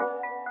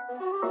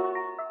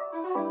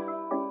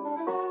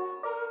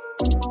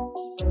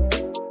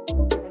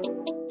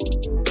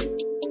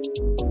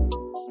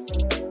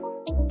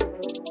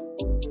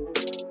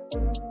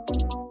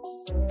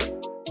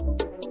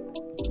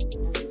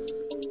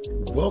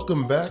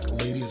Welcome back,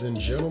 ladies and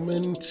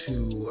gentlemen,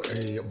 to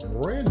a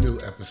brand new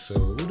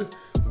episode.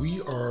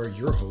 We are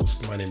your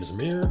hosts. My name is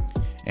Amir.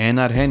 And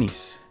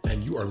Argenis.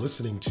 And you are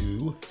listening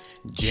to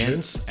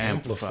Gents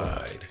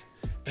Amplified.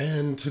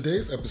 And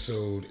today's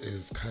episode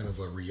is kind of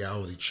a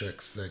reality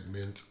check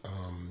segment.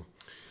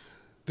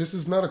 This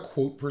is not a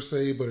quote per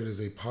se, but it is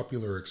a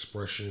popular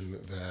expression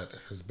that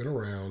has been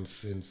around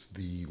since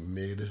the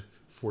mid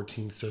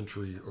 14th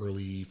century,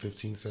 early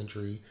 15th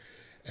century.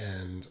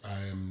 And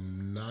I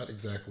am not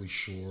exactly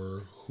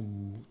sure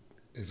who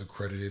is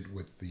accredited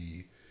with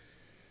the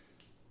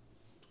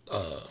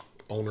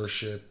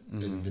ownership,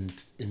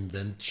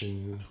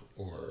 invention,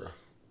 or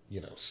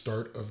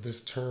start of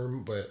this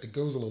term, but it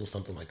goes a little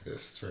something like this.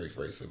 It's very,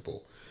 very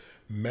simple.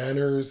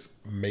 Manners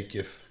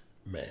maketh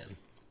man.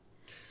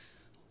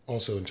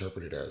 Also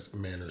interpreted as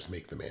manners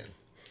make the man,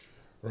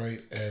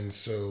 right? And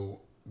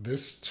so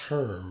this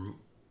term,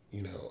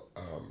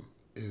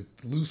 it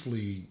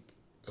loosely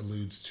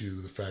alludes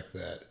to the fact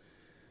that,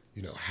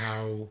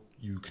 how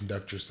you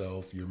conduct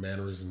yourself, your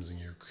mannerisms and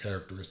your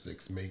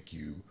characteristics make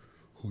you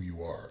who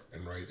you are,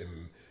 and right,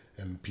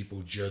 and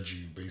people judge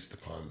you based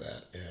upon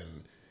that.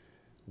 And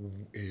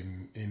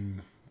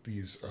in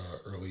these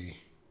early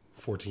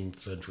 14th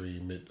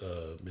century,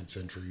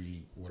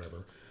 mid-century,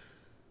 whatever,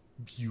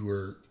 you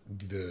were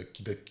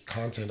the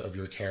content of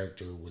your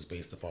character was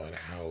based upon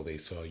how they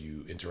saw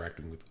you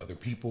interacting with other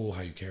people,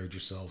 how you carried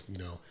yourself,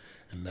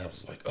 and that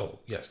was like, oh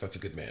yes, that's a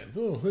good man.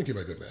 Oh, thank you,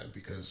 my good man,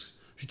 because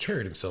he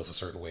carried himself a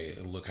certain way,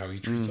 and look how he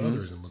treats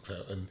others, and looks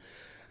how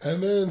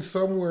and then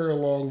somewhere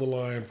along the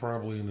line,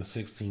 probably in the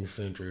 16th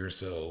century or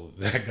so,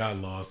 that got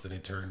lost, and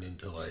it turned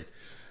into like,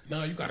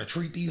 no, you got to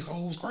treat these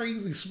hoes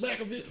crazy,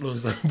 smack a bit.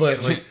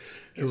 But like,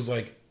 it was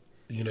like,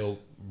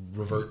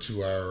 revert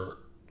to our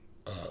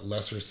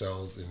lesser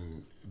selves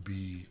and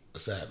be a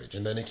savage.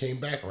 And then it came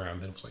back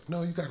around. Then it was like,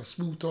 no, you got to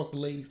smooth talk to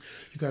ladies.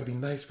 You got to be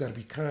nice. You got to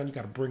be kind. You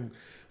got to bring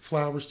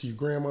flowers to your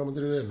grandmama.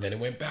 And then it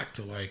went back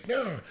to like,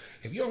 no,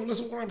 if you don't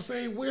listen to what I'm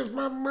saying, where's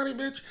my money,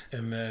 bitch?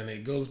 And then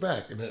it goes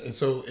back. And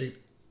so it,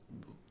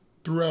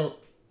 throughout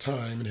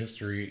time and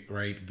history,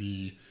 right,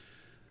 the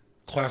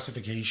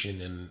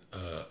classification and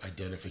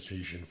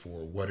identification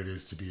for what it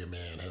is to be a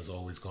man has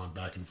always gone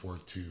back and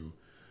forth to,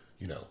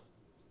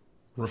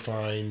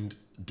 refined,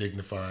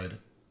 dignified,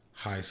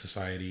 high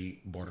society,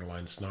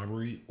 borderline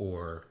snobbery,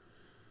 or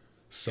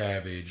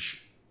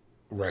savage,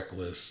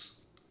 reckless,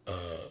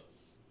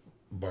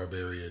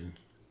 barbarian,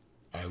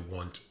 I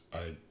want,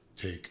 I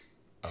take,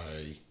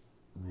 I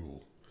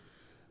rule.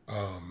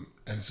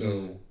 And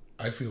so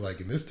I feel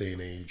like in this day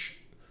and age,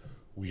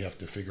 we have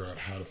to figure out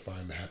how to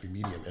find the happy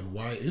medium, and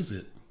why is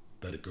it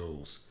that it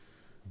goes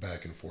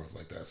back and forth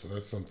like that. So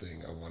that's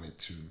something I wanted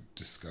to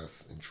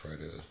discuss and try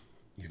to,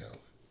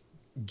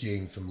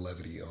 gain some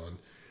levity on.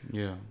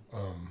 Yeah.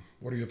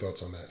 What are your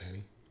thoughts on that,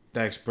 Henny?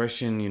 That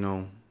expression,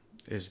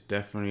 is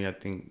definitely, I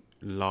think,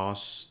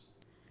 lost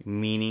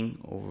meaning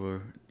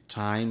over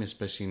time,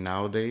 especially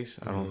nowadays.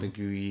 I don't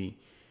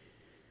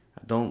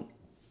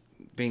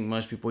think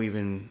much people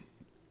even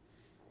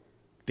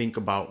think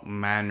about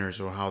manners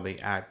or how they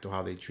act or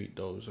how they treat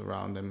those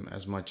around them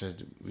as much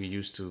as we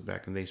used to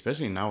back in the day,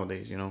 especially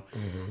nowadays,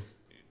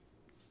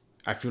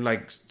 I feel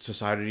like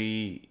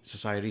society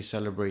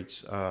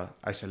celebrates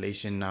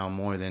isolation now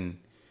more than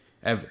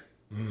ever.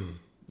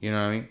 You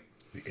know what I mean?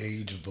 The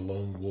age of the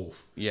lone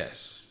wolf.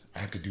 Yes.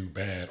 I could do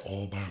bad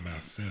all by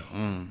myself.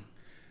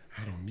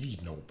 I don't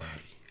need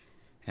nobody.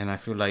 And I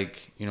feel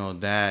like,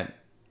 that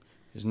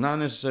is not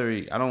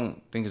necessary. I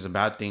don't think it's a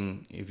bad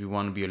thing if you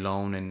want to be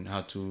alone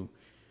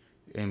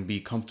and be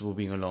comfortable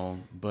being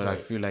alone. But right.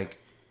 I feel like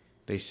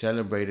they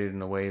celebrate it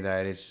in a way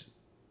that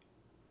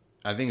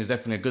I think it's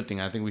definitely a good thing.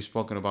 I think we've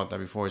spoken about that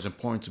before. It's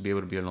important to be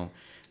able to be alone.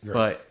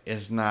 Right.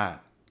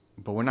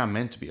 But we're not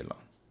meant to be alone.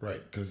 Right.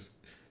 Because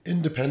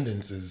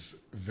independence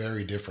is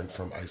very different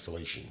from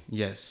isolation.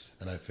 Yes.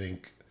 And I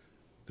think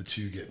the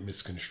two get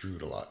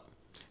misconstrued a lot.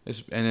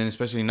 And then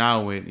especially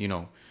now with,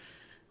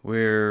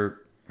 we're,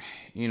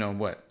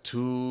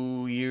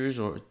 2 years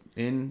or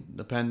in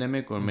the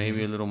pandemic, or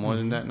maybe a little more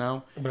than that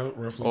now. About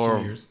roughly 2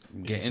 years.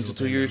 Get into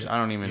 2 years. I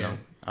don't even know.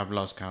 I've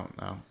lost count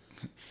now.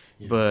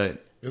 Yeah.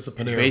 But it's a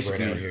Panera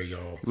Bread out here,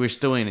 y'all. We're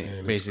still in it,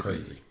 and basically.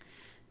 It's crazy.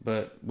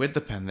 But with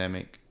the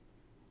pandemic,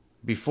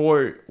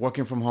 before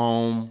working from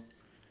home,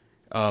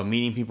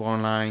 meeting people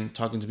online,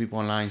 talking to people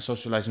online,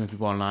 socializing with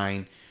people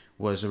online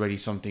was already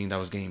something that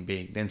was getting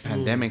big. Then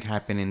pandemic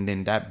happened, and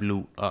then that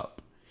blew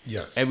up.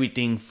 Yes.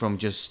 Everything from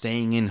just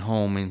staying in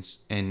home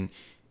and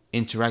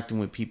interacting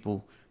with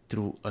people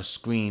through a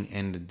screen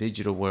and the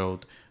digital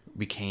world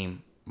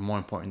became more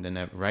important than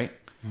ever, right?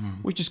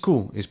 Which is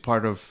cool. It's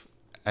part of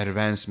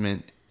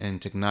advancement and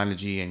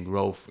technology and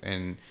growth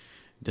and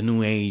the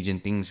new age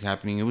and things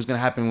happening. It was going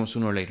to happen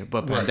sooner or later,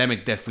 but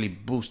pandemic definitely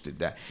boosted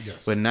that.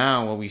 Yes. But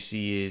now what we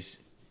see is,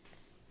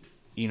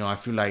 I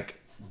feel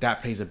like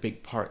that plays a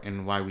big part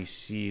in why we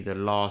see the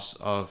loss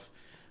of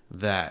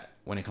that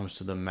when it comes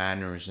to the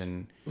manners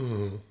and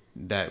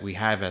that we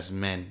have as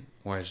men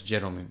or as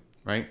gentlemen,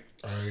 right?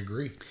 I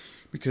agree.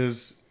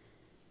 Because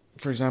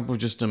for example,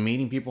 just the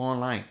meeting people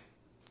online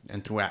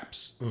and through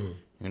apps.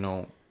 You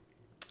know,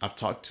 I've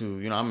talked to,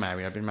 you know, I'm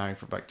married. I've been married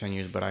for about 10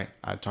 years, but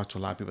I talked to a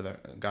lot of people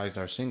guys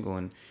that are single,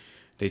 and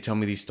they tell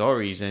me these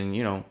stories, and,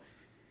 you know,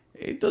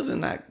 it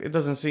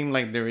doesn't seem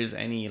like there is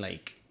any,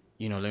 like,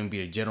 you know, let me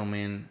be a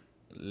gentleman.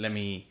 Let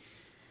me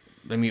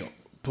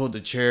pull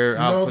the chair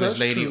out for this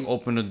lady, true.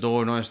 Open the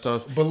door and all that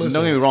stuff. But listen,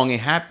 don't get me wrong, it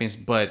happens,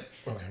 but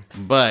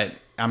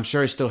I'm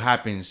sure it still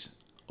happens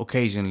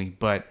occasionally,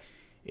 but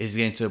it's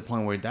getting to the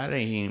point where that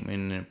ain't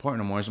even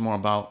important anymore. It's more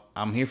about,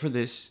 I'm here for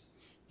this.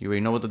 You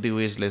already know what the deal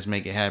is. Let's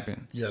make it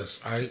happen. Yes,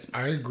 I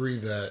agree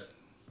that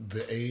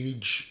the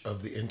age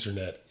of the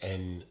internet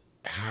and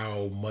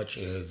how much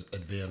it has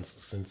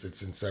advanced since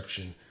its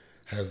inception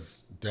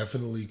has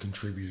definitely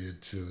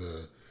contributed to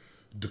the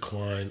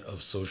decline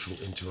of social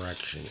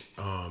interaction.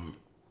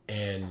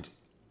 And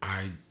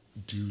I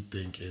do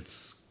think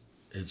it's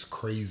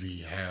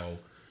crazy how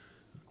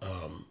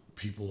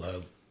people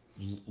have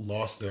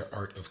lost their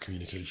art of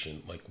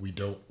communication. Like we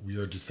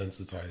are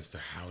desensitized to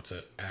how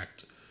to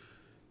act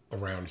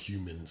around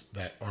humans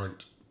that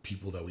aren't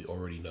people that we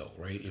already know,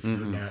 right? If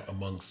you're not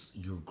amongst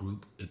your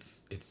group,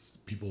 it's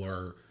people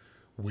are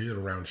weird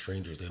around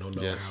strangers. They don't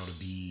know how to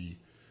be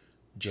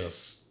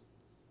just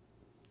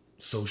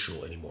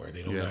social anymore.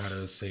 They don't know how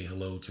to say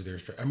hello to their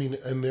I mean,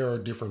 and there are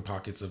different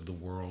pockets of the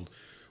world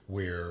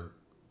where,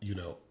 you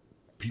know,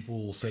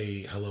 people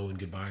say hello and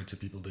goodbye to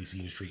people they see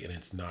in the street and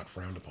it's not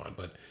frowned upon.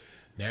 But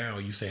now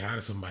you say hi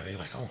to somebody, they're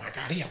like, oh my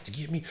God, he out to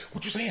get me.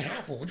 What you saying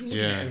hi for? What you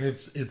looking at? And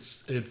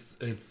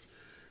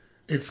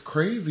it's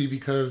crazy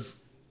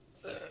because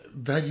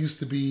that used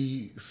to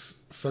be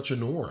such a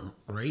norm,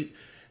 right?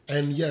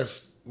 And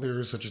yes, there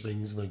are such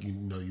things like, you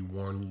know, you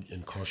warn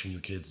and caution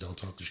your kids, don't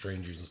talk to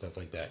strangers and stuff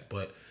like that.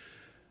 But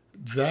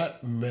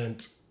that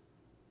meant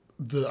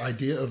the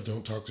idea of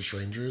don't talk to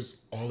strangers,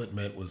 all it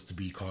meant was to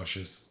be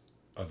cautious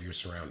of your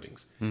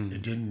surroundings.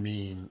 It didn't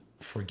mean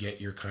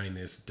forget your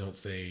kindness, don't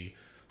say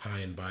hi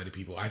and bye to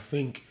people. I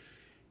think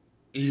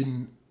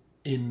in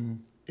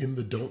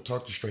the don't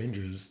talk to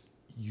strangers,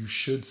 you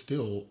should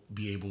still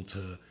be able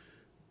to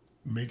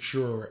make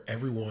sure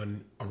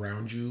everyone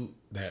around you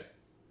that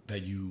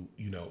you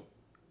know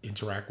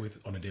interact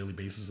with on a daily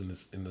basis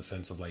in the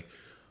sense of like,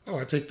 oh,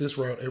 I take this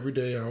route every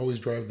day, I always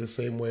drive this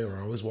same way, or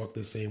I always walk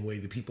this same way.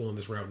 The people on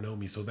this route know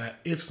me, so that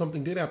if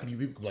something did happen to you,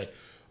 people could be like,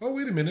 oh,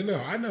 wait a minute,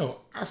 no, I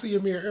know, I see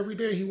Amir every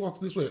day, he walks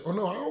this way. Or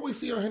no, I always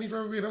see our Henny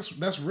drive every day.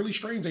 That's really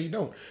strange that you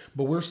don't.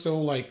 But we're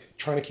still like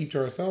trying to keep to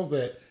ourselves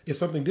that if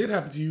something did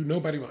happen to you,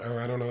 nobody, oh,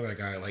 I don't know that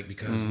guy, like,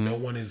 because no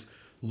one is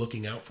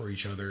looking out for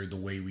each other the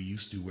way we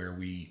used to, where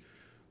we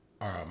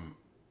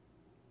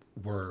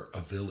were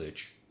a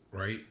village,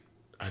 right?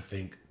 I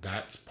think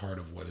that's part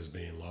of what is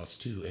being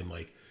lost too. And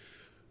like,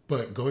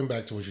 but going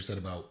back to what you said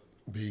about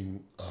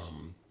being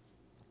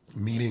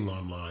meeting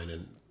online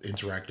and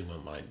interacting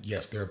online,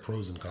 yes, there are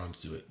pros and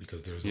cons to it,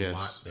 because there's a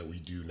lot that we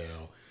do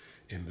now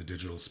in the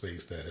digital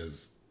space that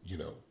has, you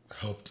know,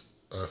 helped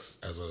us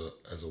as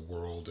a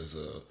world,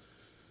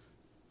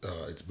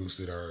 it's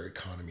boosted our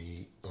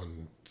economy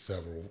on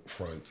several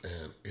fronts,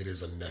 and it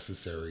is a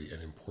necessary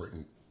and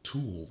important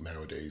tool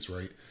nowadays,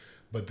 right?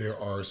 But there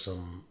are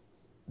some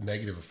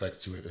negative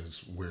effects to it,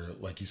 as where,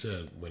 like you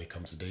said, when it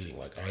comes to dating,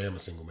 like I am a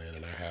single man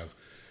and I have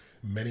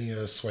many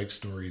swipe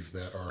stories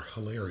that are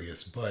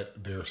hilarious,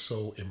 but they're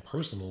so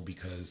impersonal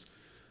because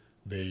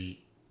they,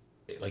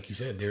 like you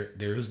said,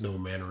 there is no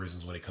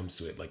mannerisms when it comes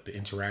to it. Like the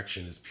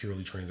interaction is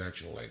purely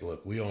transactional. Like,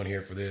 look, we on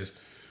here for this.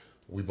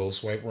 We both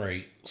swipe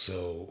right,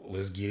 so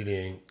let's get it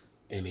in,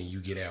 and then you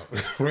get out.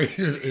 Right?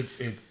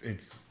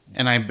 It's.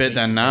 And I bet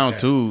that now like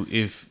that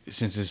too,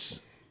 since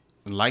it's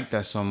like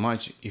that so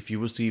much, if you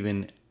was to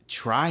even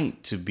try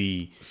to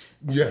be,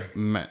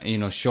 you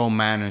know, show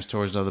manners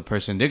towards the other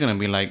person, they're gonna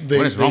be like,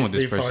 what is wrong with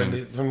this person?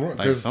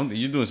 Like something,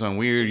 you're doing something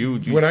weird. You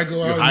when I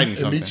go out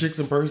and meet chicks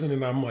in person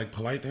and I'm like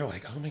polite, they're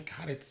like, oh my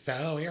God, it's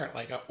so weird.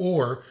 Like,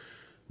 or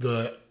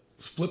the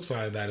flip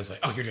side of that is like,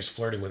 oh, you're just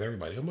flirting with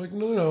everybody. I'm like,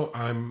 no,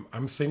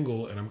 I'm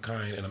single and I'm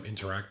kind and I'm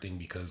interacting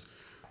because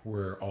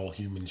we're all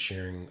humans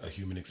sharing a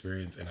human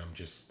experience, and I'm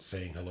just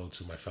saying hello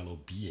to my fellow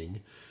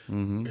being.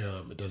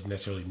 It doesn't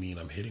necessarily mean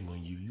I'm hitting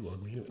on you, you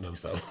ugly. No,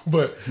 stop.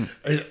 But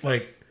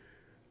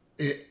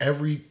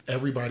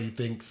everybody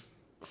thinks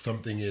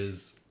something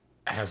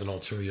has an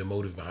ulterior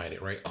motive behind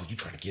it, right? Oh, you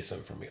trying to get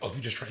something from me? Oh,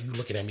 you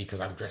looking at me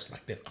because I'm dressed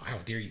like this? Oh, how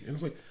dare you? And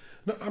it's like,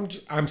 no,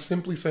 I'm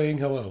simply saying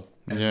hello,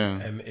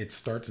 and it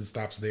starts and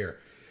stops there.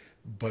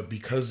 But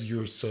because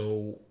you're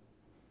so,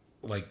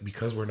 like,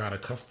 because we're not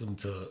accustomed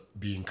to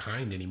being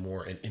kind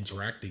anymore and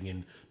interacting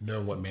and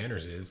knowing what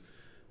manners is,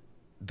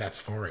 that's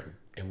foreign,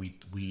 and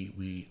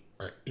we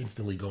are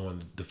instantly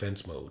going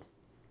defense mode.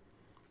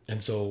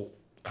 And so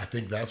I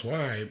think that's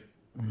why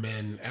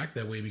men act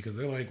that way, because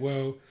they're like,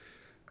 well,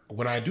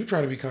 when I do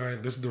try to be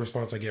kind, this is the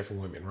response I get from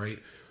women, right?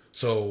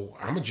 So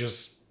I'm gonna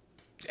just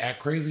act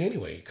crazy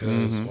anyway,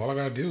 because all I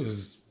gotta do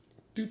is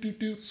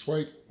do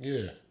swipe,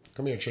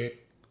 come here,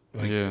 chick,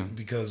 like,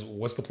 because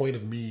what's the point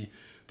of me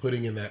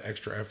putting in that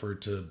extra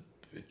effort to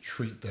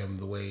treat them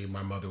the way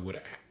my mother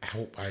would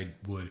hope I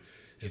would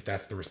if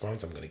that's the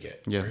response I'm going to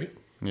get. Yeah. Right?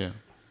 Yeah.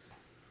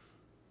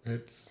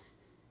 It's...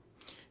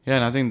 Yeah,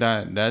 and I think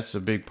that's a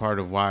big part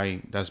of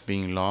why that's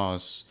being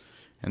lost.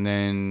 And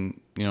then,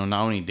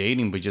 not only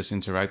dating, but just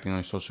interacting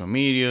on social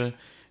media,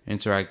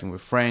 interacting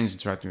with friends,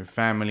 interacting with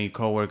family,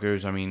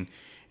 coworkers. I mean,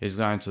 it's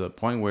gotten to the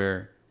point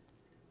where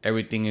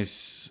everything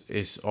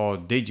is all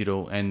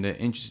digital. And the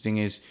interesting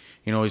is,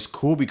 it's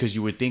cool because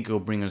you would think it'll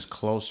bring us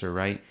closer,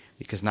 right?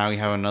 Because now we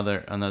have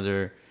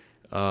another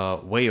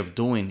way of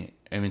doing it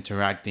and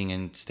interacting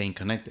and staying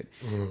connected.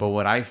 Mm-hmm. But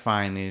what I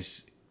find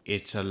is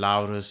it's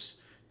allowed us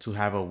to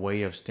have a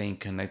way of staying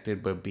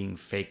connected but being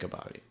fake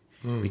about it.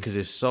 Because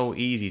it's so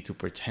easy to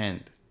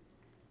pretend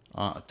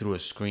through a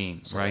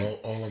screen, so right?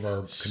 All of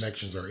our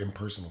connections are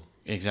impersonal.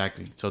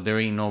 Exactly. So there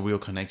ain't no real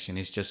connection.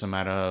 It's just a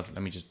matter of,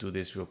 let me just do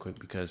this real quick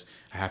because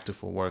I have to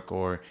for work,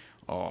 or,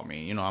 oh,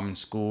 man, I'm in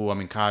school,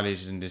 I'm in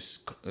college, and this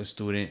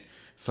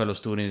fellow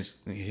students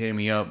hitting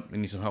me up, they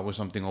need some help with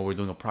something, or we're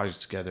doing a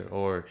project together,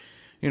 or,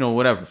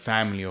 whatever,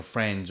 family or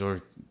friends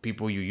or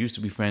people you used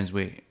to be friends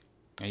with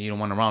and you don't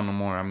want around no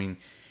more. I mean,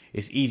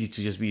 it's easy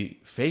to just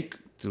be fake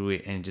through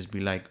it and just be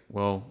like,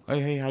 well,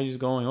 hey, how you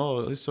going? Oh,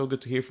 it's so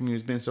good to hear from you.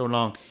 It's been so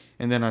long.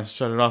 And then I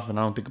shut it off and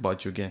I don't think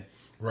about you again.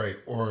 Right.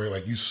 Or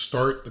like you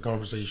start the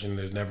conversation,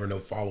 there's never no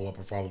follow up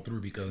or follow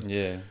through because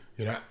you're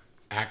not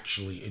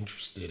actually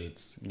interested.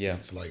 It's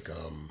like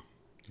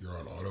you're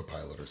on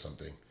autopilot or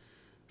something.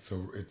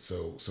 So it's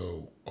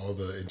so all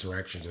the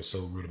interactions are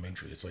so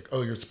rudimentary. It's like,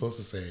 oh, you're supposed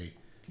to say,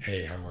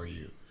 hey, how are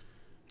you?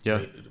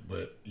 Yeah.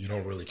 But you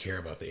don't really care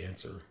about the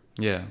answer.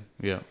 Yeah.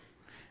 Yeah.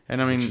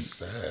 And I mean, which is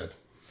sad.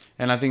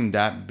 And I think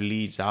that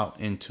bleeds out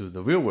into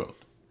the real world.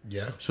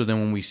 Yeah. So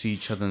then when we see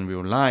each other in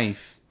real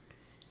life,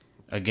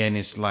 again,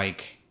 it's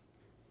like,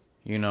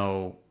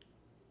 the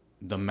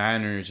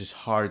manners is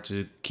hard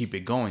to keep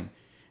it going.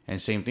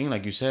 And same thing,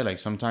 like you said, like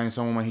sometimes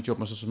someone might hit you up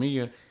on social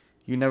media,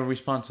 you never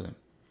respond to them.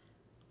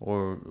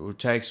 Or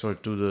text or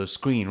through the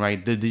screen,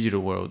 right? The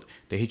digital world.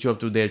 They hit you up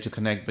through there to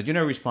connect, but you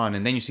never respond.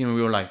 And then you see them in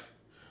real life.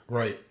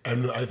 Right.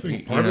 And I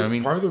think part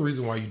of the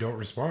reason why you don't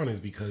respond is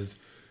because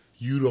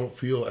you don't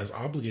feel as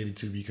obligated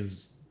to,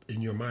 because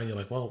in your mind you're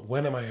like, well,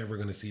 when am I ever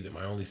going to see them?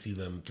 I only see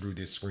them through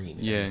this screen.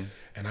 Yeah.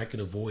 And I can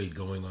avoid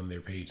going on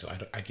their page. So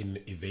I can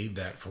evade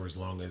that for as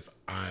long as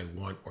I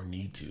want or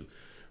need to.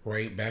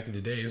 Right? Back in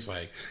the day, it's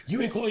like,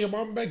 you ain't calling your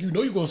mom back. You're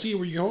going to see her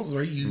when you get home,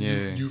 right?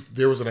 You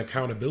there was an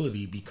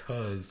accountability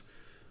because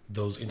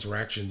those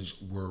interactions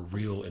were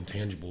real and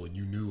tangible. And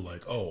you knew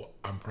like, oh,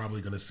 I'm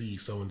probably going to see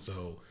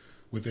so-and-so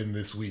within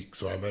this week.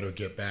 So I better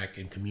get back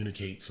and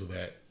communicate so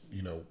that,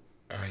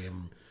 I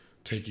am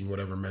taking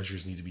whatever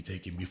measures need to be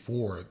taken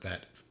before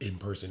that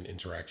in-person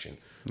interaction.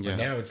 But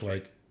now it's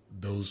like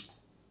those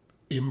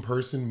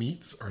in-person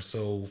meets are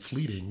so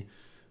fleeting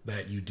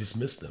that you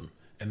dismiss them.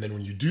 And then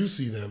when you do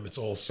see them, it's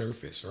all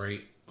surface,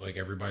 right? Like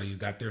everybody's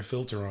got their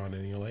filter on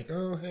and you're like,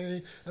 oh,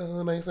 hey,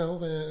 oh, nice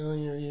outfit. Oh,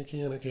 you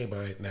can. Okay,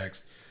 bye.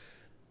 Next.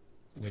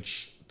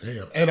 Which,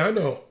 damn. And I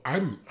know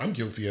I'm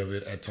guilty of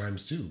it at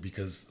times too,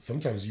 because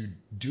sometimes you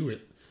do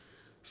it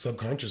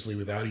subconsciously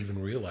without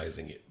even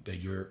realizing it, that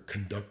you're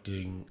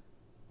conducting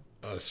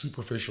a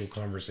superficial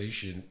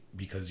conversation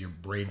because your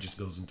brain just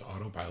goes into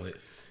autopilot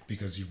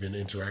because you've been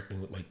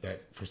interacting with like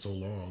that for so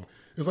long.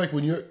 It's like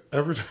when you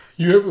ever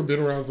been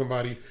around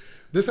somebody,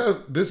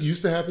 this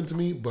used to happen to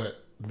me,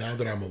 but now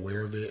that I'm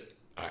aware of it,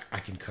 I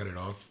can cut it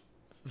off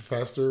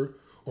faster,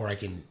 or I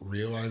can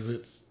realize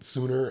it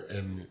sooner,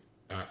 and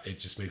it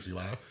just makes me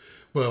laugh.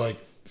 But like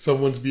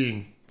someone's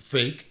being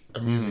fake,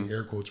 I'm using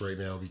air quotes right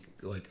now,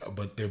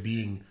 but they're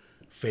being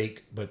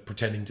fake but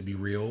pretending to be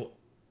real.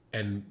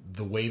 And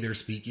the way they're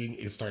speaking,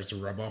 it starts to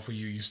rub off of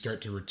you. You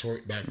start to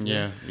retort back to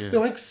them. Yeah. They're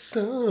like,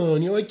 so,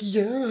 and you're like,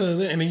 yeah.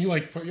 And then you're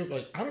like,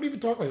 I don't even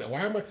talk like that.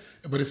 Why am I?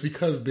 But it's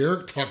because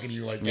they're talking to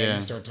you like that. Yeah.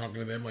 You start talking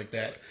to them like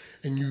that.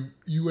 And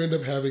you end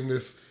up having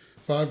this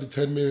 5 to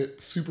 10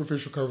 minute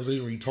superficial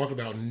conversation where you talk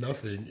about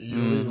nothing. You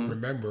don't even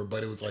remember.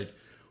 But it was like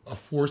a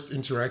forced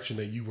interaction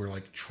that you were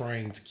like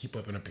trying to keep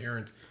up an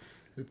appearance.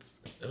 It's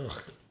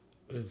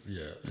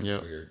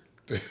weird.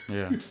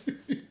 Yeah.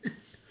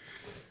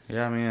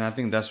 Yeah, I mean, I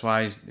think that's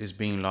why it's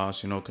being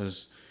lost,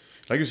 because,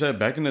 like you said,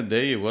 back in the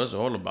day, it was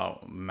all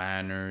about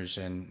manners,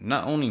 and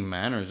not only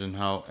manners and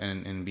how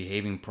and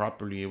behaving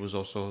properly. It was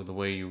also the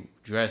way you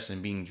dress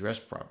and being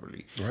dressed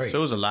properly. Right. So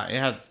it was a lot. It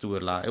had to do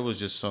with a lot. It was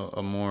just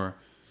a more.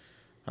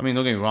 I mean,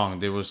 don't get me wrong.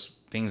 There was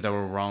things that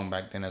were wrong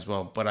back then as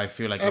well, but I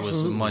feel like Absolutely.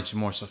 It was a much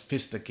more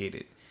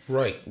sophisticated.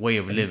 Way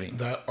of living.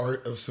 That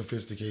art of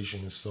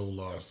sophistication is so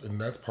lost,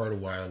 and that's part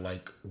of why I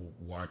like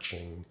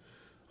watching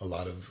a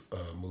lot of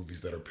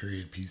movies that are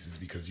period pieces,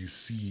 because you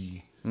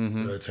see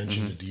the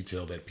attention to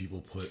detail that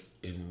people put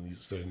in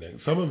these certain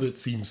things. Some of it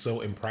seems so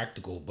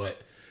impractical,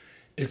 but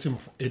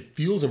it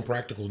feels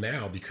impractical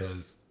now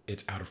because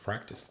it's out of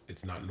practice.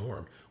 It's not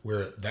norm.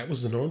 Where that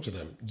was the norm to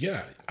them.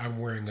 Yeah, I'm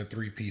wearing a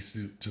 3-piece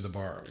suit to the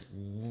bar.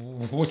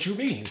 What you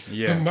mean?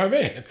 Yeah. My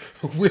man,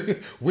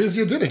 where's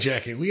your dinner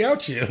jacket? We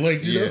out here.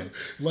 Like, you know,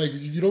 like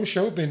you don't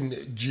show up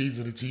in jeans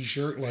and a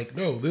t-shirt. Like,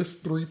 no,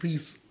 this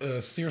 3-piece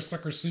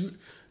seersucker suit,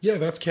 yeah,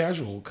 that's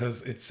casual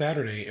because it's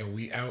Saturday and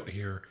we out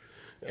here.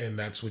 And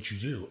that's what you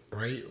do,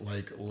 right?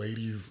 Like,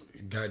 ladies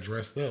got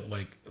dressed up.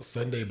 Like,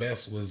 Sunday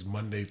best was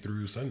Monday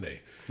through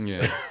Sunday.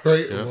 Yeah.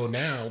 Right? Yeah. Well,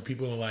 now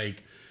people are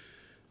like,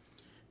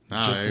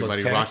 Now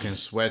everybody rocking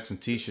sweats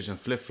and t-shirts and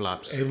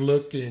flip-flops. And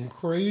looking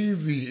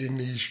crazy in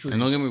these streets.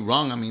 And don't get me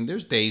wrong, I mean,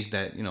 there's days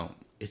that, you know,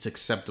 it's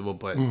acceptable,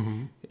 but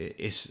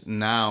it's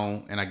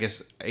now, and I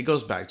guess it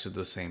goes back to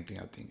the same thing,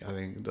 I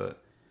think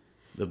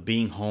the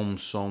being home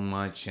so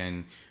much,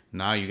 and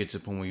now you get to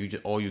the point where you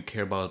just, all you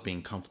care about is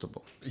being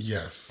comfortable.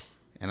 Yes.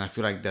 And I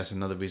feel like that's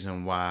another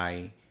reason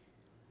why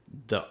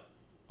the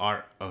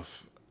art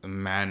of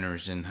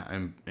manners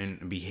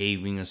and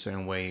behaving a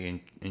certain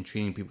way and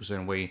treating people a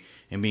certain way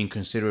and being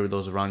considerate of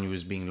those around you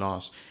is being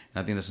lost.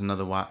 And I think that's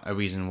another a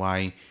reason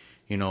why,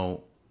 you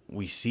know,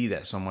 we see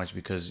that so much,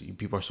 because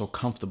people are so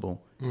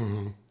comfortable,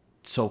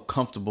 so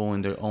comfortable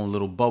in their own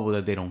little bubble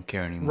that they don't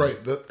care anymore. Right.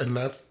 And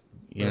that's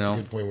a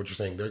good point. What you're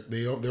saying,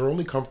 they're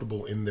only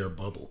comfortable in their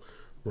bubble.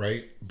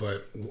 Right,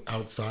 but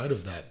outside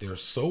of that, they're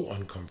so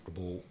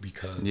uncomfortable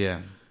because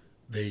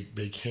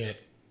they can't.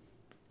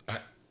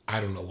 I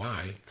don't know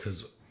why,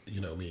 because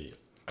you know me.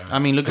 I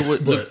mean, look at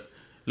what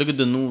look at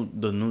the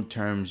new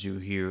terms you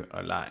hear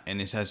a lot, and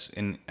it has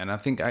and I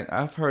think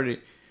I've heard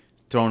it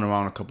thrown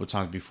around a couple of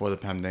times before the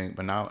pandemic,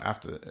 but now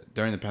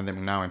during the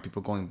pandemic now, and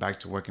people going back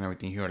to work and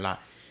everything, you hear a lot.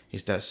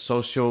 Is that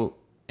social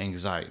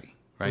anxiety,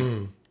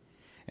 right?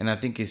 And I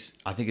think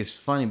it's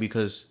funny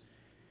because,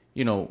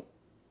 you know,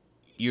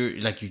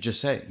 you're, like you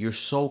just said, you're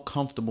so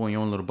comfortable in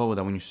your own little bubble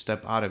that when you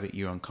step out of it,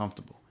 you're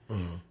uncomfortable.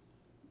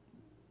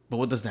 But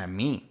what does that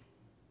mean?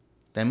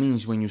 That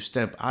means when you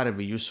step out of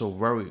it, you're so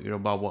worried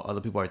about what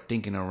other people are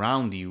thinking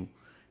around you,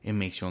 it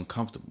makes you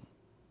uncomfortable.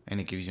 And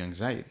it gives you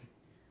anxiety.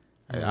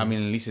 I mean,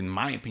 at least in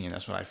my opinion,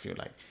 that's what I feel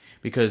like.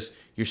 Because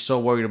you're so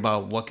worried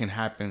about what can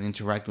happen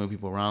interacting with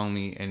people around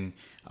me and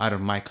out of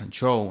my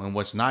control, and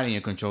what's not in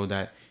your control,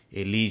 that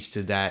it leads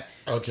to that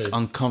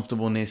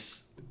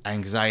uncomfortableness,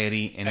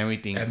 anxiety, and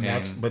everything. And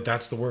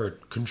that's the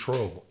word,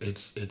 control.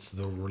 It's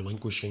the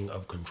relinquishing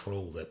of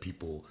control that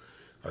people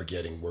are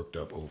getting worked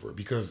up over,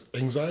 because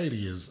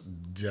anxiety is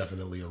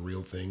definitely a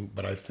real thing.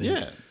 But I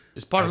think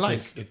it's part of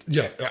life.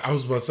 I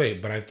was about to say,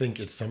 but I think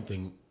it's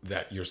something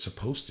that you're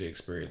supposed to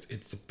experience.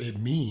 It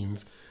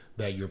means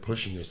that you're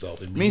pushing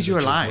yourself. It means you're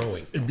alive.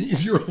 Growing. It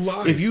means you're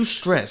alive. If you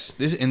stress,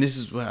 this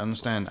is what I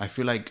understand. I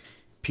feel like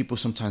people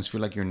sometimes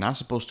feel like you're not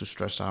supposed to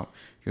stress out.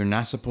 You're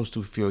not supposed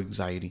to feel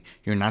anxiety.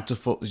 You're not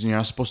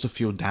supposed to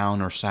feel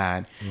down or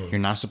sad. You're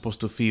not supposed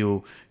to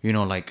feel, you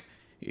know, like,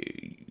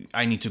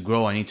 I need to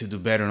grow, I need to do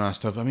better and all that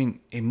stuff. I mean,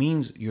 it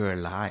means you're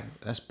alive.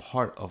 That's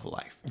part of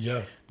life.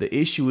 Yeah. The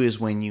issue is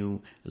when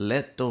you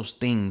let those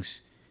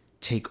things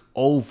take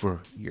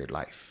over your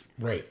life.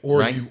 Right.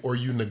 Or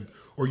you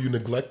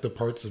neglect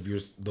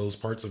those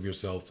parts of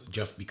yourselves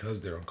just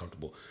because they're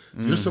uncomfortable.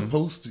 You're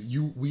supposed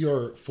to we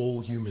are full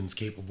humans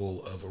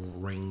capable of a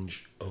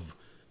range of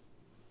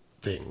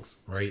things,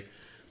 right?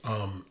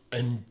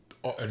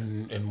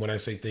 And when I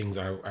say things,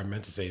 I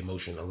meant to say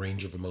emotion, a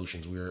range of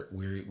emotions.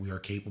 We are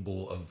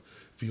capable of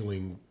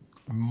feeling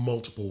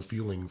multiple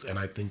feelings, and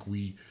I think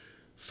we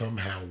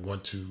somehow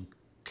want to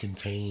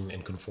contain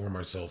and conform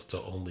ourselves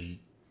to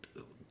only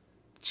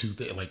two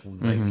things. Like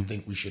we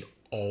think we should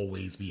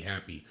always be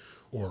happy,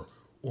 or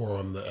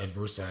on the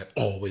adverse side,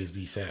 always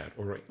be sad.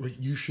 Or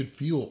you should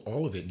feel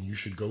all of it, and you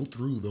should go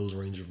through those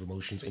range of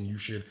emotions, and you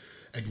should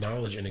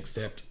acknowledge and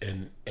accept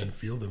and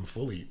feel them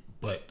fully,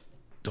 but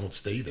don't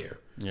stay there.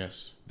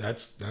 Yes.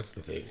 That's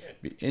the thing.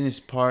 And it's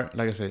part,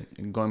 like I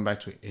said, going back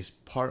to it, it's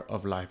part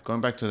of life.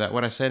 Going back to that,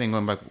 what I said, and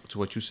going back to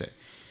what you said.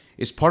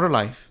 It's part of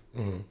life.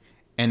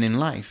 And in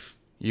life,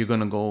 you're going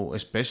to go,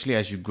 especially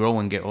as you grow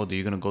and get older,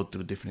 you're going to go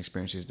through different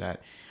experiences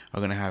that are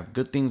going to have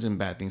good things and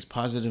bad things,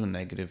 positive and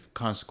negative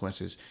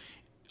consequences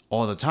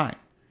all the time.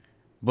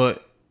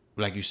 But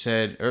like you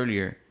said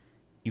earlier,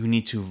 you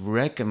need to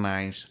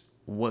recognize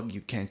what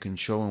you can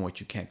control and what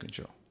you can't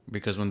control.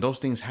 Because when those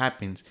things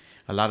happen,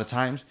 a lot of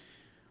times,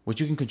 what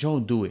you can control,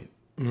 do it.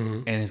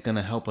 And it's going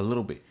to help a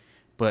little bit.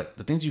 But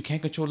the things you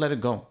can't control, let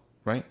it go,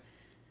 right?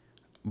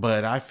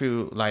 But I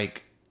feel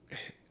like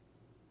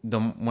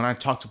when I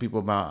talk to people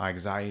about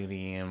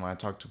anxiety, and when I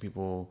talk to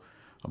people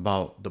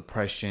about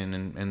depression,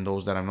 and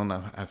those that I know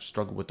that have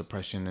struggled with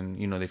depression, and,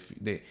 you know,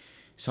 they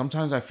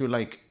sometimes I feel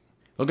like,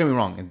 don't get me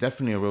wrong, it's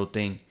definitely a real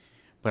thing.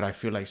 But I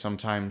feel like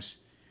sometimes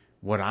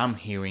what I'm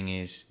hearing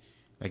is,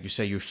 like you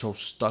said, you're so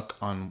stuck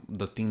on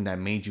the thing that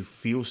made you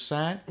feel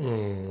sad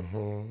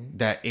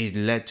that it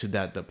led to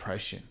that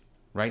depression,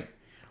 right?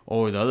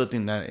 Or the other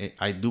thing that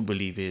I do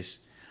believe is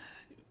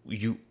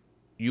you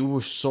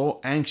were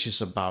so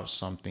anxious about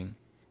something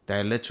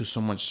that led to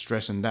so much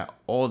stress, and that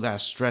all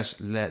that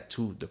stress led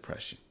to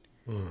depression.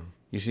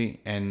 You see?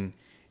 And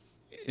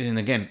and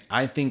again,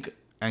 I think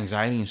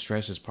anxiety and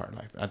stress is part of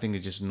life. I think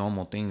it's just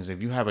normal things.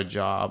 If you have a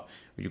job,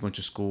 or you're going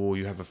to school,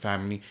 you have a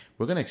family,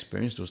 we're gonna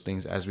experience those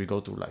things as we go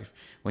through life.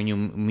 When you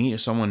meet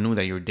someone new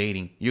that you're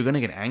dating, you're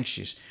gonna get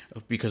anxious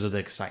because of the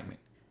excitement,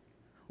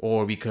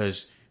 or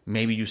because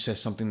maybe you said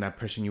something that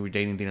person you were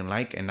dating didn't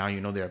like, and now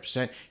you know they're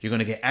upset. You're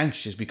gonna get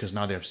anxious because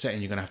now they're upset,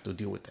 and you're gonna have to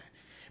deal with that.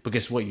 But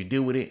guess what? You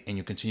deal with it, and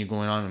you continue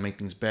going on and make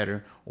things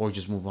better, or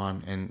just move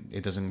on, and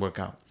it doesn't work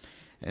out.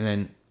 And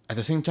then at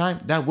the same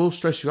time, that will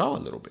stress you out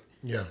a little bit.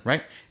 Yeah.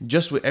 Right.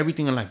 Just with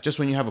everything in life, just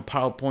when you have a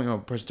PowerPoint or a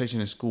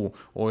presentation in school,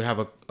 or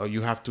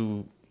you have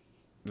to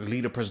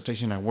lead a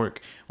presentation at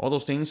work, all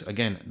those things.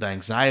 Again, the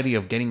anxiety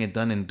of getting it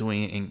done and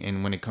doing it,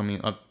 and when it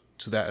coming up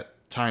to that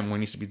time when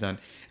it needs to be done,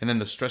 and then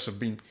the stress of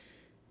being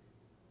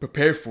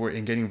prepared for it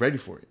and getting ready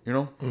for it.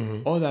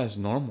 All that is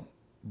normal.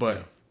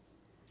 But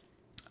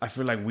I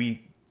feel like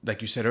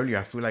like you said earlier,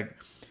 I feel like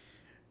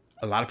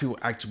a lot of people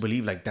act to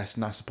believe like that's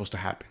not supposed to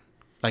happen.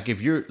 Like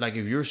if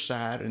you're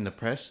sad and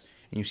depressed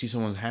and you see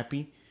someone's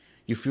happy,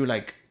 you feel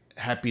like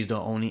happy is the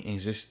only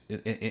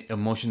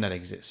emotion that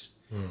exists.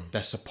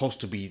 That's supposed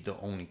to be the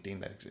only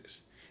thing that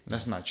exists. And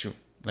that's not true.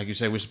 Like you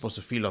said, we're supposed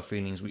to feel our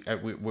feelings.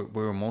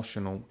 We're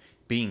emotional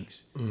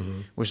beings.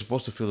 We're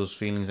supposed to feel those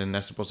feelings, and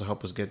that's supposed to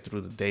help us get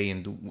through the day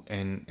and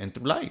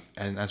through life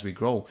and as we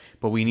grow.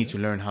 But we need to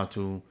learn how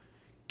to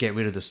get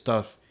rid of the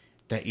stuff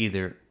that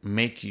either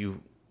make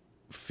you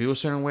feel a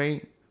certain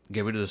way,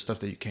 get rid of the stuff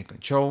that you can't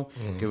control,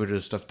 get rid of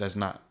the stuff that's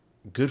not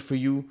good for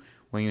you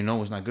when you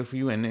know it's not good for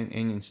you,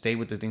 and stay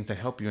with the things that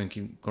help you and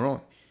keep growing.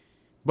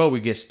 But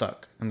we get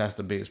stuck, and that's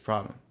the biggest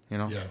problem,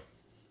 Yeah.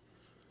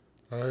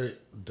 I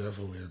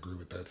definitely agree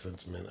with that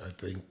sentiment. I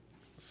think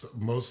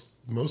most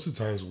of the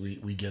times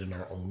we get in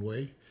our own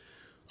way.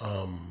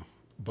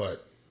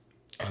 But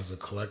as a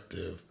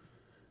collective,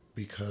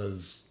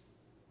 because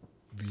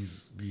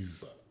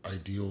these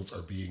ideals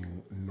are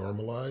being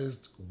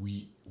normalized,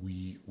 we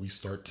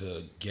start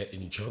to get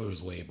in each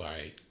other's way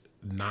by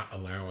not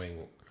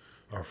allowing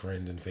our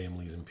friends and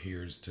families and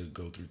peers to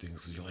go through things,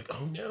 because you're like,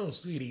 oh no,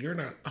 sweetie, you're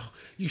not. Oh,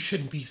 you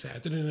shouldn't be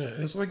sad. And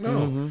it's like,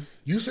 no,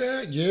 you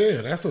sad,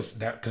 yeah, that's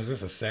because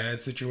it's a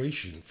sad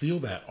situation. Feel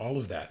that, all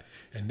of that,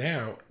 and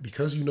now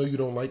because you know you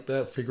don't like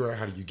that, figure out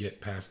how do you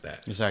get past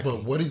that. Exactly.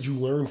 But what did you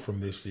learn from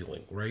this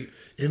feeling, right?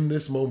 In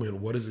this moment,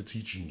 what is it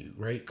teaching you,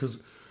 right?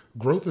 Because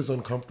growth is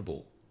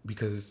uncomfortable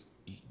because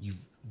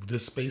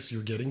this space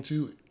you're getting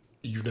to,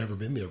 you've never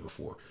been there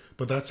before.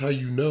 But that's how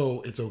you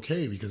know it's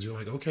okay, because you're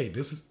like, okay,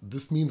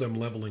 this means I'm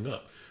leveling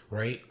up,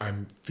 right?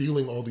 I'm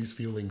feeling all these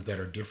feelings that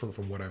are different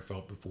from what I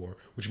felt before,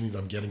 which means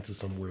I'm getting to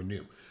somewhere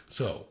new.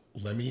 So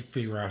let me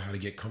figure out how to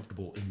get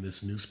comfortable in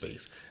this new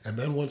space. And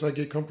then once I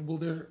get comfortable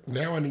there,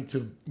 now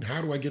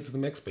how do I get to the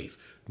next space?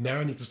 Now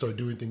I need to start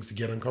doing things to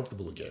get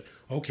uncomfortable again.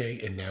 Okay,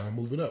 and now I'm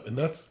moving up. And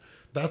that's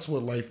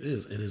what life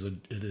is. It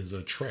is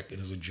a trek. It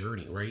is a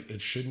journey, right?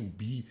 It shouldn't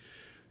be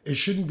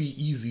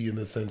easy in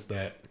the sense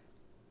that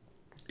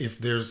if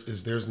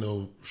there's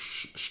no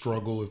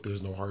struggle, if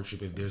there's no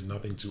hardship, if there's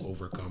nothing to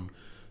overcome,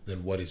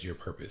 then what is your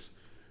purpose,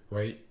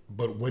 right?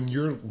 But when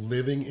you're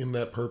living in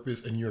that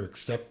purpose and you're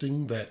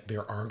accepting that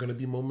there are going to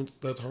be moments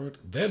that's hard,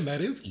 then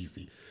that is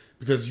easy,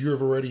 because you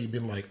have already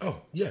been like,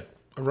 oh yeah,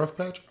 a rough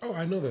patch, oh,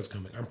 I know that's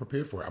coming, I'm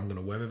prepared for it, I'm going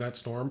to weather that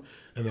storm,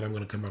 and then I'm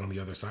going to come out on the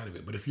other side of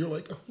it. But if you're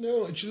like, oh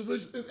no,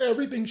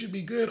 everything should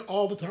be good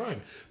all the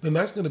time, then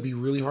that's going to be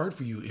really hard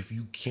for you if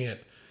you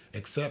can't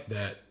accept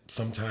that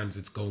sometimes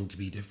it's going to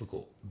be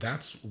difficult.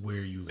 That's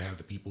where you have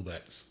the people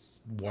that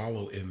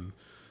wallow in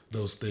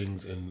those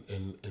things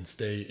and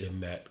stay in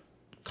that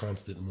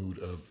constant mood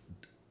of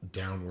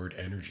downward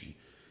energy,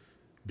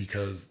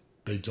 because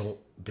they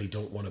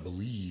don't want to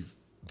believe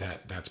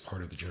that that's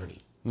part of the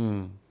journey.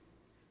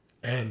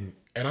 And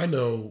I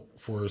know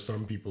for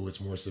some people it's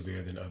more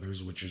severe than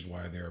others, which is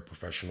why there are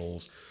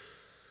professionals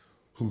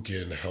who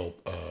can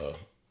help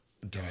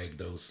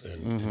diagnose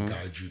and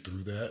guide you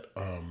through that.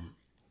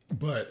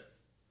 But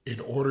in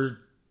order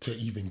to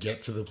even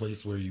get to the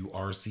place where you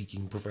are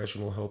seeking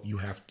professional help, you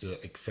have to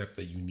accept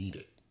that you need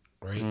it,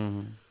 right?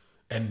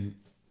 And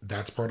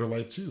that's part of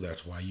life too.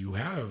 That's why you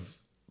have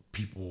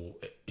people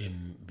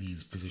in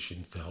these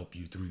positions to help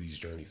you through these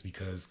journeys,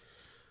 because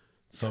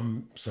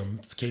some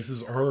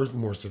cases are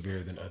more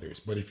severe than others.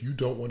 But if you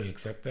don't want to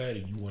accept that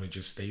and you want to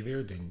just stay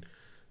there, then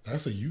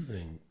that's a you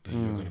thing that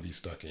you're going to be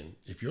stuck in.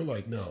 If you're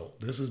like, no,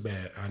 this is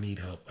bad, I need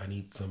help, I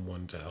need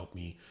someone to help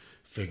me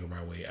figure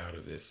my way out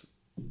of this.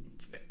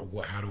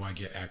 How do I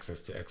get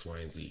access to X, Y,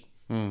 and Z?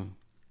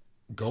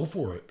 Go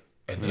for it.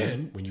 And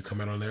then when you come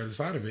out on the other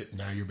side of it,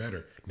 now you're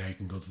better. Now you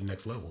can go to the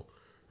next level,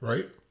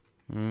 right?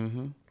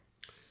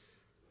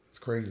 It's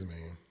crazy,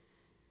 man.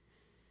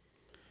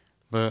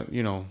 But,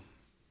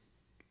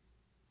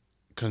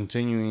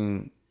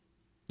 continuing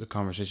the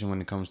conversation when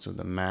it comes to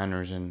the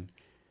manners and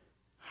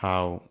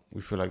how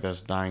we feel like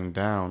that's dying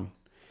down.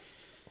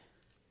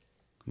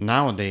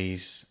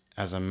 Nowadays,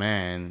 as a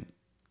man,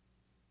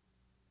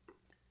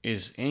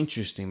 is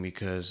interesting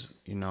because,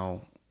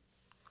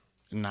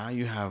 now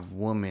you have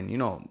women,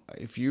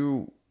 if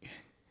you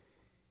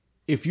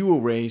if you were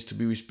raised to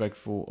be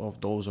respectful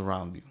of those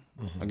around you,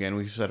 again,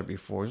 we've said it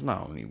before, it's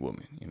not only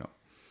women,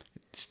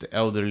 it's the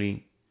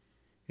elderly,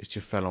 it's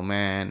your fellow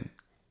man,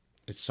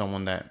 it's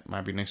someone that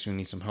might be next to you and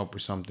need some help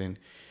with something.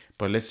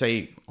 But let's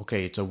say,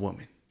 okay, it's a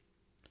woman,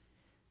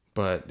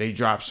 but they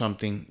drop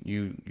something,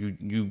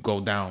 you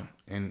go down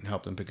and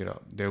help them pick it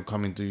up. They'll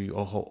come into you,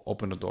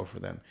 open the door for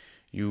them.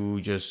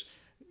 You just,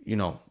 hey,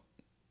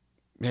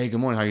 good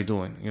morning, how you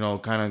doing?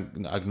 Kind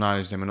of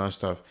acknowledge them and all that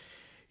stuff.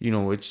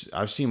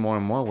 I've seen more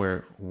and more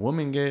where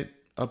women get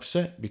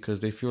upset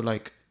because they feel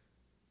like,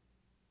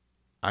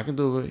 I can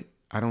do it,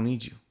 I don't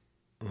need you.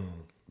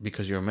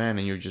 Because you're a man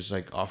and you're just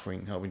like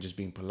offering help and just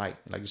being polite.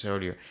 Like you said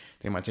earlier,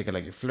 they might take it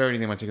like you're flirting,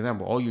 they might take it down,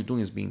 but all you're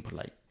doing is being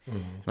polite.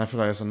 And I feel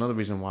like that's another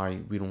reason why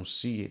we don't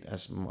see it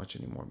as much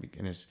anymore.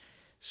 And it's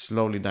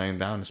slowly dying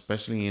down,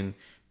 especially in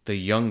the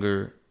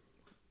younger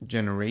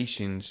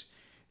generations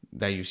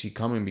that you see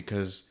coming.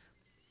 Because,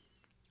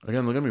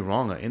 again, don't get me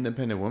wrong, an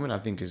independent woman I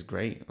think is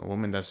great. A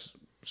woman that's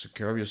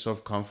secure of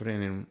yourself,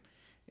 confident and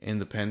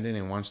independent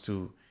and wants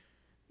to,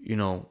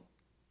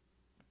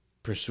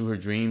 pursue her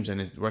dreams and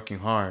is working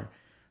hard.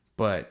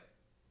 But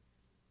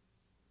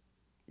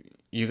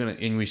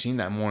and we've seen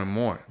that more and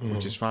more,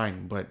 which is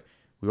fine. But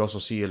we also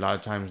see a lot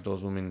of times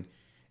those women,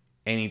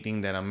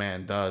 anything that a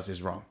man does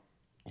is wrong.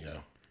 Yeah.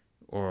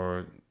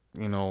 Or,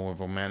 if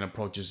a man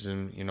approaches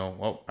him,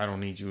 oh, I don't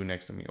need you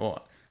next to me. Oh,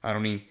 I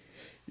don't need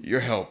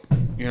your help.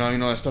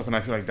 That stuff. And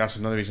I feel like that's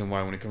another reason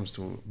why when it comes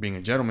to being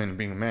a gentleman and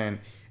being a man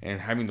and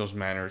having those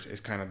manners,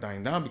 it's kind of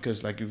dying down.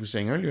 Because like you were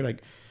saying earlier,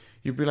 like,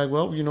 you'd be like,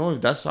 well,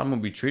 if that's how I'm going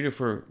to be treated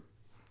for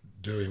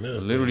doing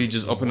this, literally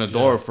just open the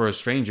door for a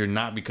stranger,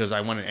 not because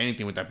I wanted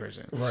anything with that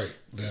person. Right.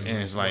 Then, and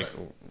it's like,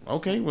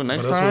 okay, well,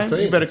 next time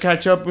you better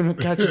catch up and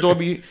catch the door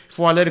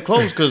before I let it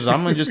close, because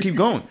I'm going to just keep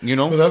going,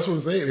 But that's what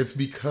I'm saying. It's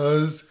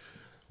because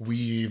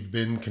we've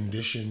been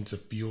conditioned to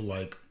feel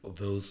like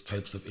those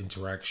types of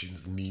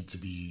interactions need to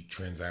be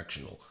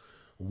transactional.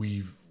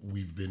 We've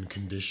been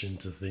conditioned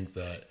to think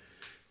that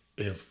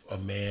if a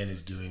man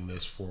is doing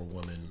this for a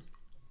woman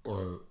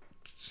or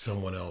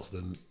someone else,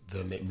 then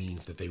it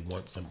means that they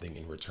want something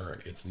in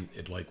return. It's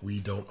like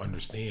we don't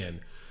understand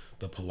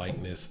the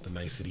politeness, the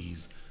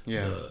niceties,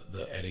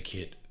 the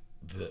etiquette,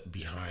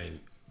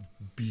 behind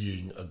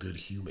being a good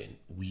human.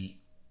 We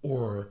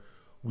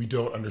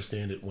don't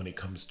understand it when it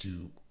comes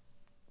to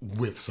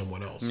with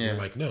someone else. We're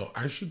like, no,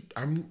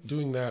 I'm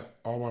doing that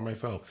all by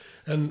myself.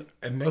 And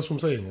that's what I'm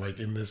saying. Like,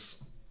 in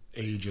this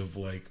age of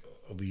like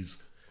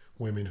these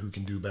women who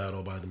can do bad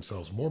all by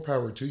themselves, more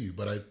power to you.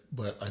 But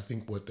I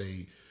think what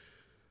they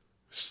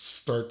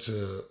start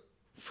to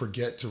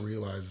forget to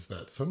realize is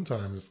that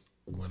sometimes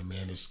when a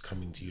man is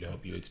coming to you to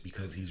help you, it's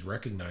because he's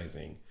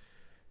recognizing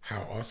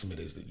how awesome it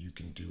is that you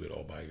can do it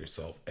all by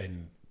yourself.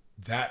 And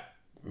that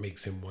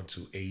makes him want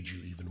to aid you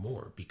even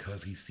more,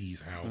 because he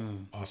sees how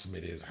awesome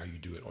it is how you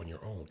do it on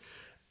your own.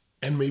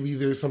 And maybe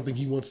there's something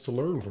he wants to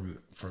learn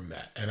from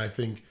that. And I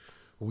think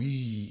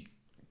we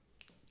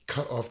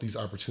cut off these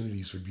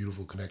opportunities for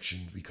beautiful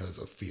connections because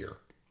of fear.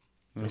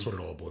 That's what it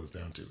all boils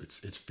down to.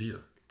 It's fear.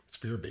 It's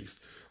fear-based.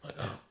 Like,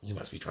 oh, you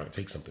must be trying to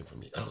take something from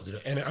me. Oh,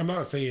 and I'm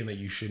not saying that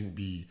you shouldn't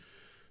be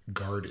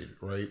guarded,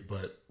 right?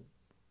 But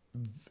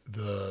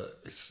the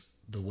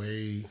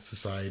way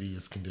society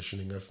is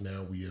conditioning us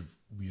now, we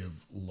have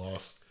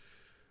lost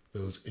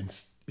those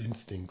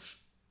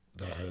instincts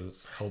that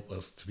have helped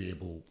us to be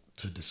able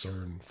to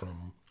discern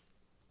from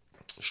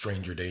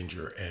stranger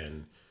danger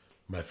and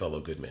my fellow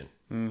good men.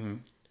 Mm-hmm.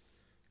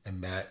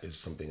 And that is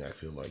something I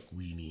feel like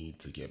we need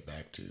to get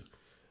back to.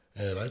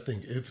 And I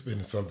think it's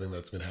been something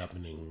that's been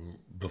happening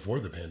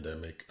before the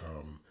pandemic.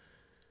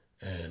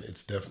 And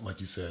it's definitely, like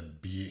you said,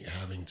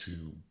 having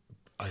to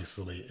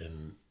isolate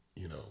and,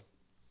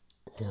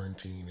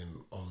 quarantine and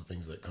all the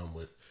things that come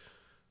with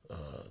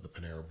the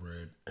Panera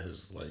Bread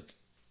has like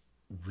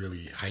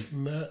really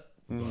heightened that.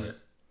 But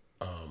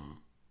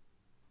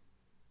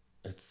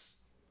it's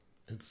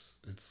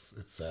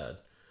sad.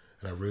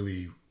 And I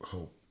really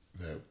hope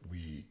that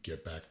we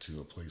get back to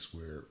a place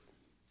where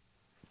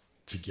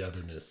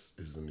togetherness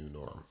is the new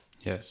norm.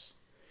 Yes.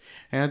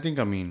 And I think,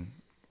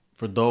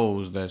 for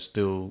those that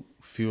still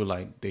feel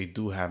like they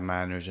do have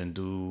manners and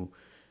do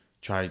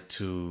try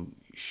to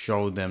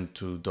show them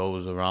to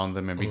those around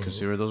them and be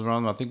considerate of those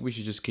around them, I think we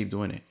should just keep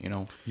doing it,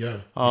 Yeah,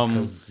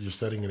 because you're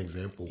setting an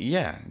example.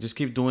 Yeah, just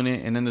keep doing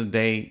it. And at the end of the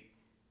day,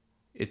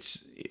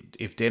 it's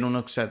if they don't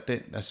accept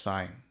it, that's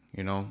fine,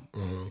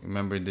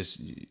 Remember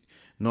this,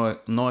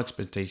 no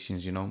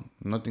expectations,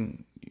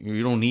 nothing.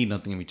 You don't need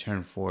nothing in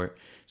return for it.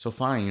 So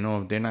fine,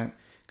 if they're not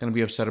gonna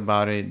be upset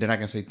about it, they're not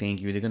gonna say thank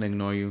you, they're gonna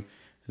ignore you,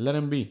 let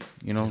them be.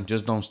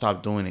 Just don't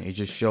stop doing it. It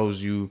just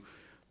shows you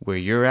where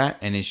you're at,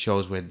 and it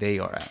shows where they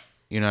are at.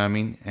 You know what I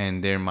mean?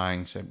 And their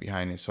mindset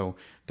behind it. So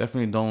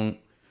definitely don't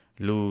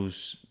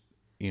lose,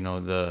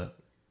 the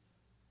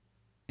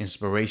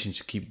inspiration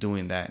to keep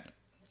doing that.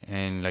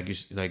 And you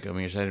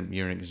said,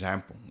 you're an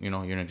example. You're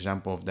an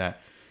example of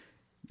that.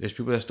 There's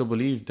people that still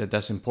believe that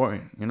that's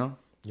important.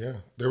 Yeah,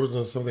 there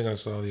was something I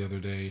saw the other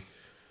day.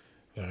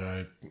 And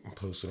I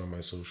posted on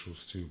my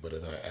socials too, but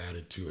then I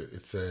added to it.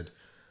 It said,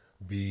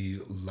 be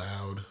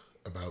loud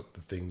about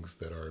the things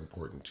that are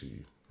important to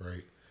you,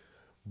 right?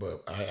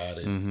 But I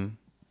added,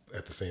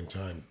 at the same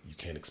time, you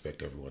can't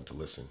expect everyone to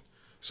listen.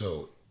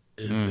 So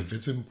if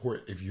it's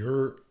important, if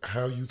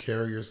how you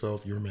carry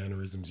yourself, your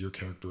mannerisms, your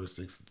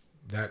characteristics,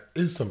 that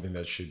is something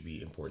that should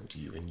be important to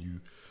you.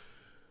 And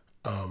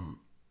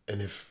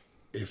and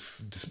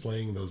if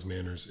displaying those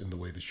manners in the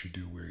way that you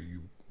do, where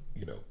you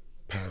know,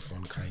 pass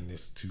on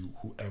kindness to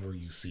whoever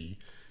you see,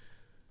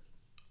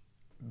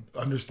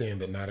 understand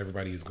that not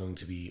everybody is going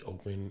to be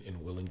open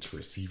and willing to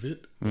receive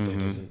it, but that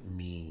doesn't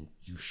mean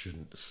you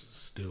shouldn't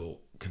still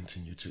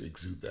continue to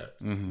exude that.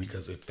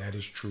 Because if that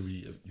is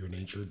truly your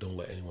nature, don't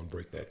let anyone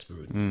break that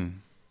spirit.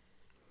 And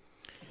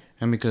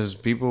because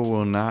people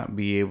will not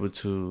be able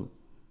to,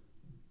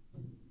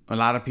 a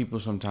lot of people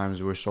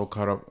sometimes, we're so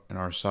caught up in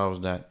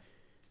ourselves that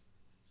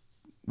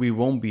we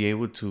won't be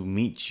able to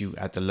meet you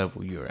at the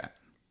level you're at.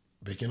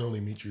 They can only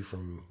meet you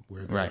from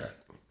where they're at.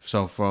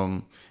 So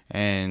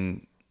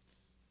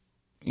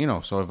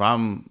so if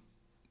I'm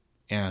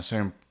in a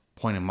certain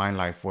point in my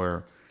life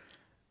where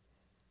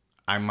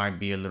I might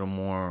be a little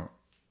more,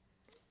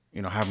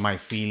 have my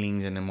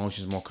feelings and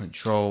emotions more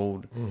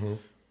controlled,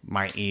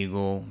 my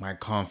ego, my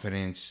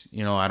confidence,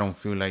 I don't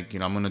feel like,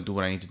 I'm going to do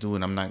what I need to do,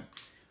 and I'm not,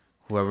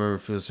 whoever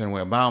feels a certain way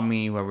about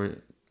me, whoever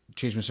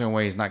treats me a certain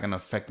way is not going to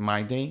affect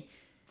my day.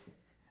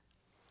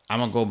 I'm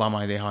going to go about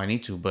my day how I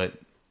need to, but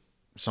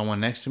someone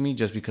next to me,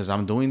 just because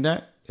I'm doing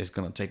that, is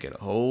going to take it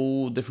a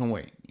whole different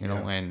way,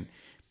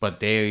 but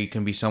there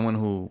can be someone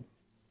who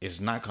is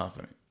not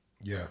confident.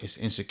 Yeah. Is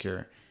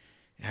insecure,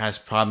 has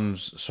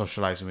problems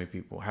socializing with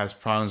people, has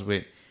problems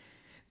with,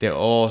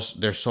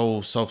 they're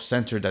so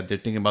self-centered that they're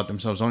thinking about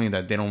themselves only,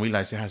 that they don't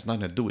realize it has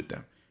nothing to do with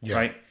them. Yeah.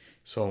 Right?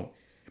 So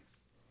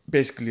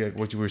basically, like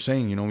what you were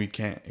saying, we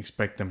can't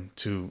expect them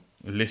to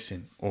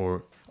listen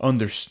or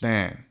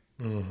understand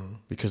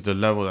because the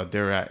level that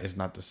they're at is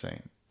not the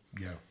same.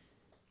 Yeah.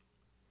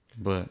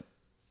 But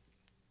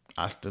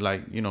I still,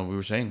 like, we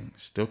were saying,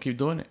 still keep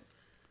doing it.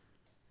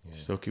 Yeah.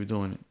 Still keep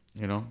doing it,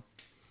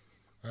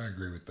 I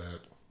agree with that.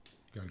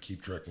 Got to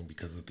keep trucking,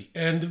 because at the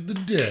end of the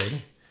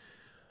day,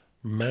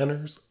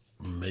 manners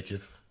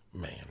maketh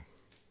man.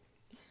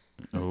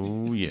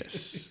 Oh,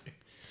 yes.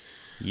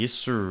 Yes,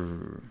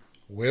 sir.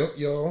 Well,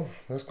 y'all,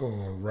 that's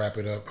going to wrap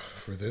it up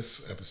for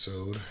this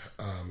episode.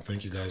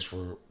 Thank you guys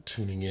for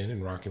tuning in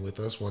and rocking with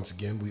us. Once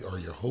again, we are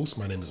your hosts.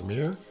 My name is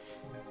Amir.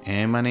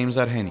 And my name is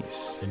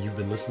Argenis. And you've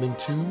been listening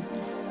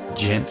to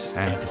Gents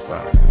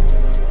Amplified.